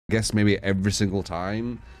guess maybe every single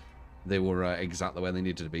time they were exactly where they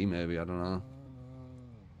needed to be, maybe. I don't know.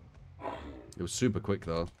 It was super quick,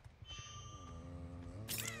 though.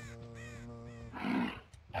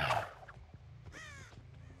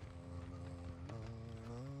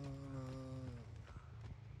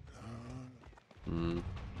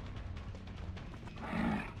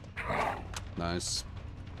 Nice.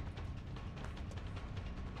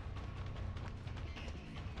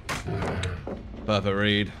 Perfect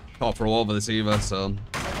read. Can't throw over this either, so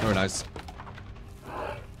very nice.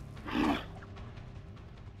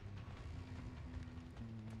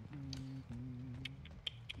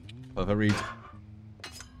 Perfect read.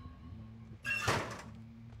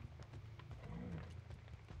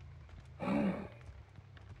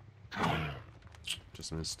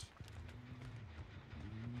 Just missed.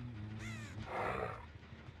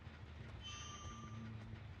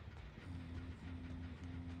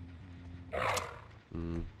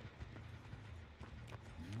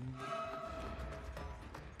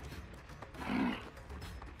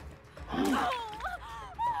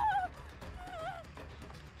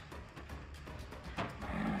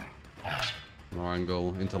 No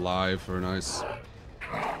angle into live, very nice.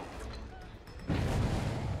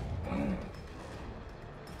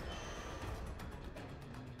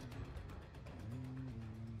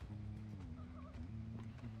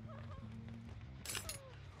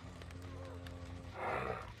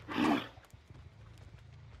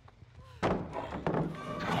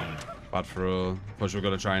 Bad throw. Push, we're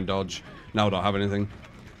gonna try and dodge. Now we don't have anything.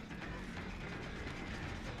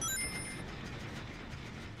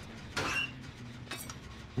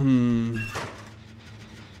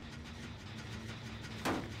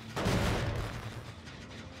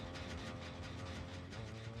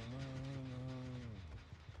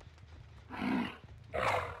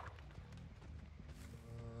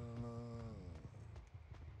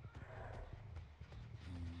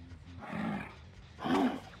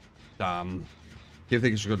 Damn. Do you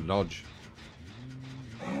think it's a good dodge?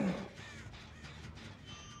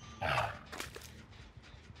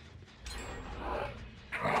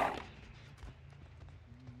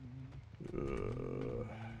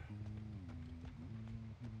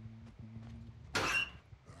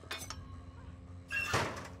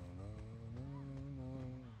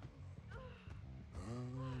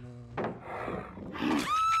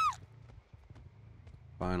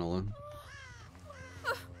 Finally.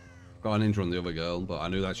 Got an injury on the other girl, but I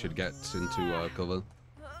knew that she'd get into cover.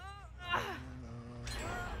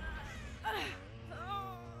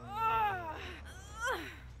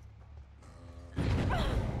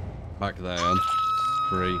 Back there.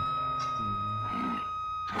 3.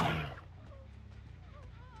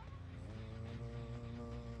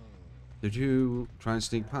 Did you try and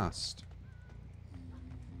sneak past?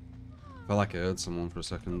 Felt like I heard someone for a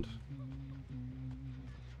second.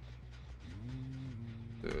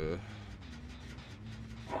 Okay,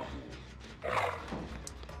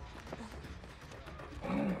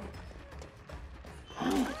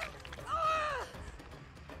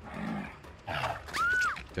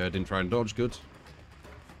 I didn't try and dodge, good.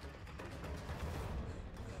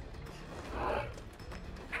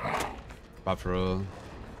 Bad throw.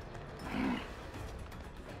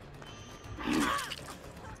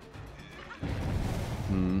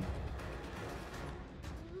 Hmm.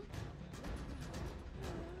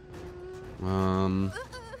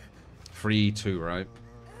 3-2, right?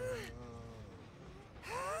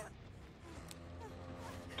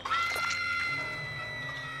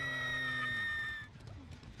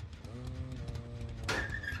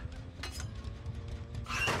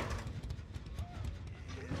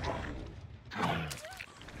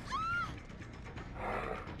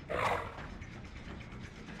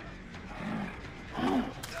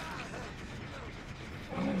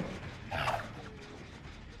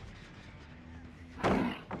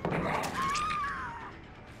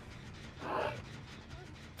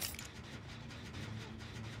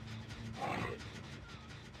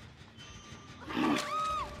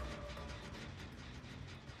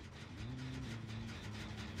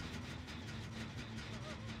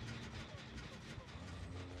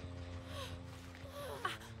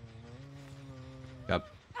 Yep.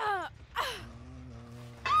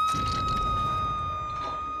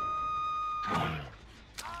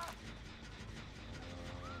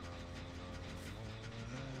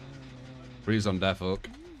 Freeze on death hook.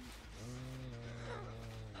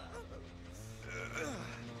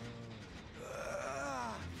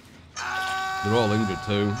 They're all injured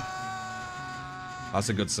too. That's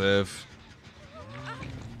a good save.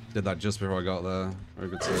 Did that just before I got there.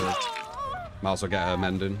 Very good save. Might also get her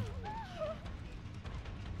mending.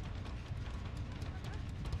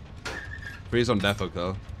 Freeze on death hook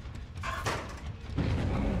though.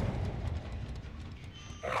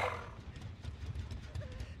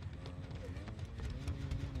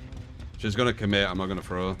 She's gonna commit, I'm not gonna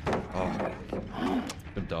throw. Oh.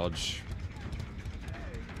 Good dodge.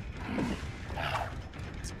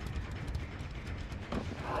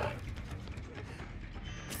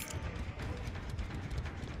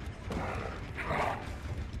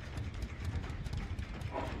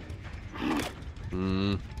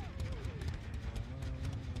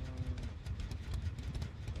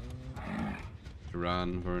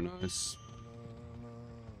 Ran, very nice.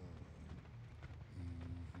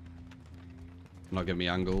 Not giving me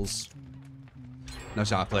angles. No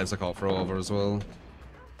sharp plates I can't throw over as well.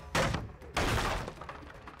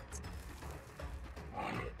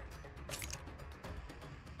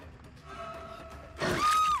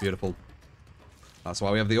 Beautiful. That's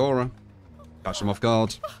why we have the aura. Catch them off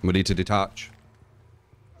guard. We need to detach.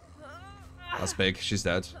 That's big. She's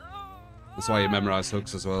dead. That's why you memorize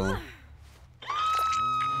hooks as well.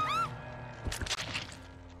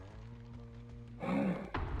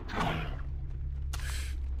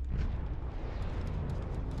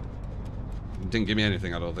 Didn't give me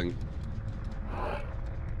anything, I don't think.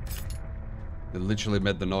 It literally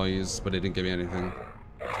made the noise, but it didn't give me anything.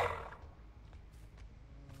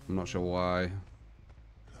 I'm not sure why.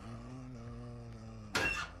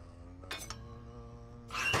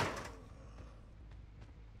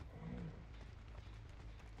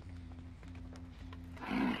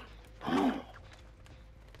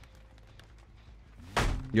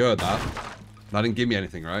 You heard that? That didn't give me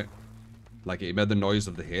anything, right? Like, it made the noise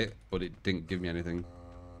of the hit, but it didn't give me anything.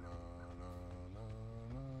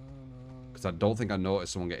 Because I don't think I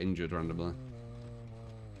noticed someone get injured randomly.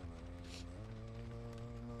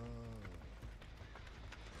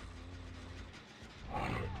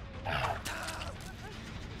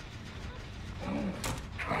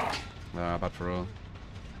 Ah, bad throw.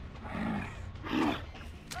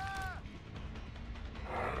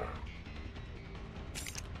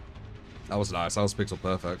 That was nice. That was pixel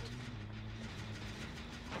perfect.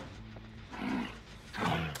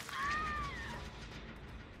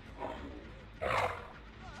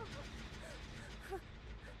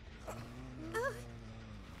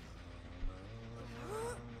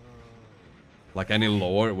 Like any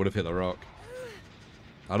lower, it would have hit the rock.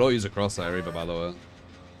 I don't use a crosshair either, by the way.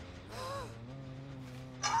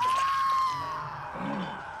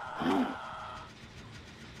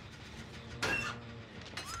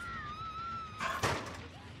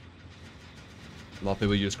 A lot of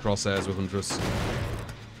people use crosshairs with Huntress.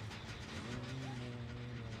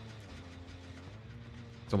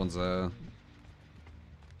 Someone's there.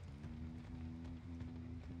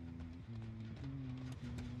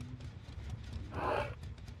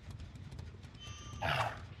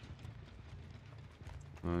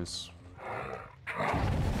 Nice.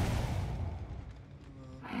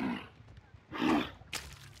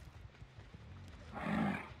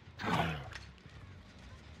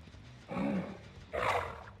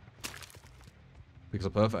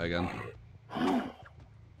 Pixel perfect again.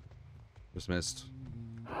 Just missed.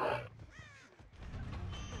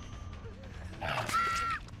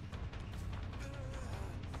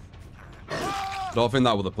 Don't think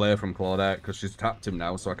that with a player from Claudette, because she's tapped him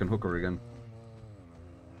now, so I can hook her again.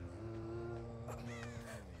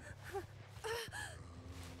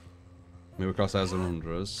 Maybe crosshairs and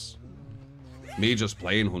Huntress. Me just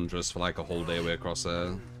playing Huntress for like a whole day with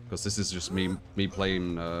crosshair, because this is just me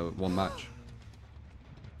playing one match.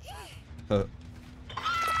 But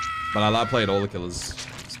I like playing all the killers.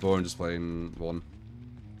 It's boring just playing one.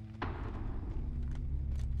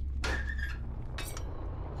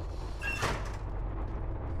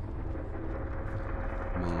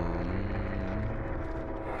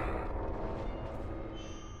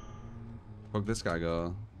 Where'd this guy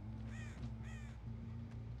go?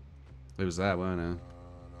 He was there, weren't he?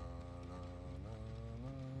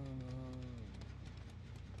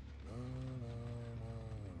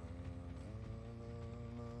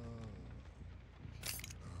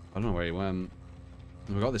 I don't know where he went.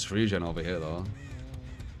 We got this free gen over here though.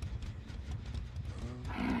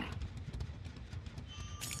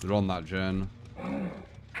 They're on that gen.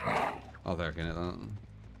 Oh, they're getting it that.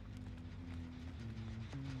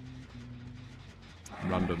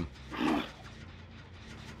 Random.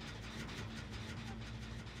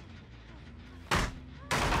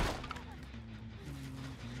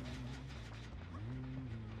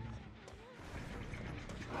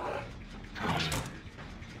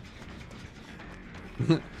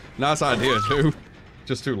 Nice idea too.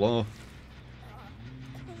 Just too low.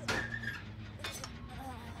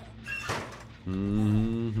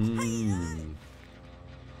 Mm-hmm.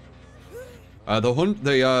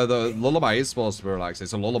 The lullaby is supposed to be relaxing.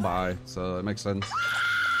 It's a lullaby, so it makes sense.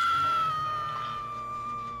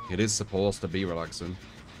 It is supposed to be relaxing.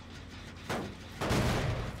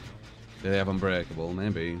 Do they have Unbreakable?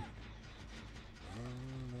 Maybe.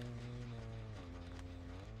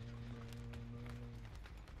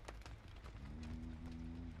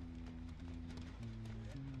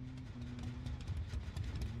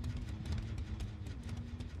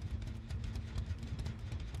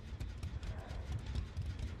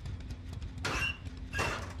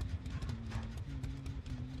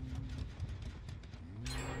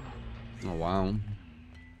 Oh, wow.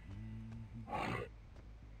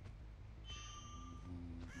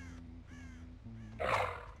 Oh,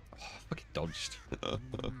 fucking dodged.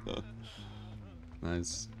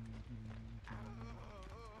 Nice.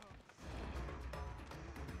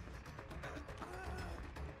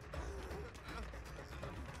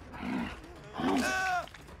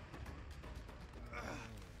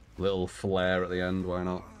 Little flare at the end, why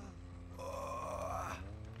not?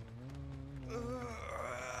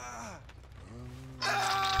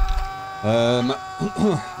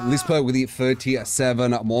 This player with the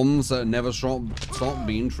 37 months never stop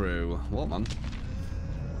being true. What, man?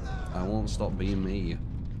 I won't stop being me.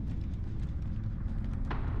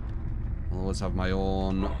 I'll always have my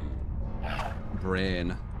own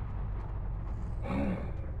brain. I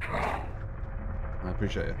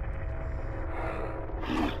appreciate it.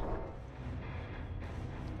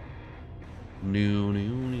 No.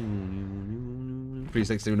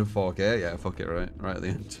 360 and 4K? Yeah, fuck it, right at the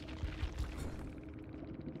end.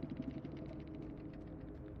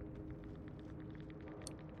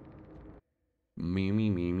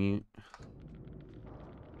 Me.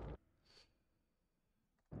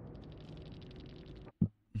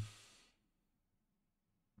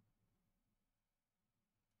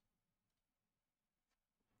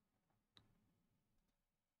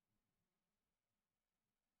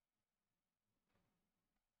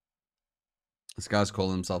 This guy's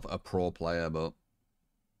calling himself a pro player, but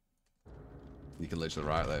you can literally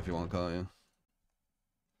write that if you want, can't you?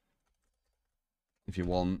 If you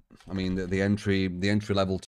want. I mean, the entry level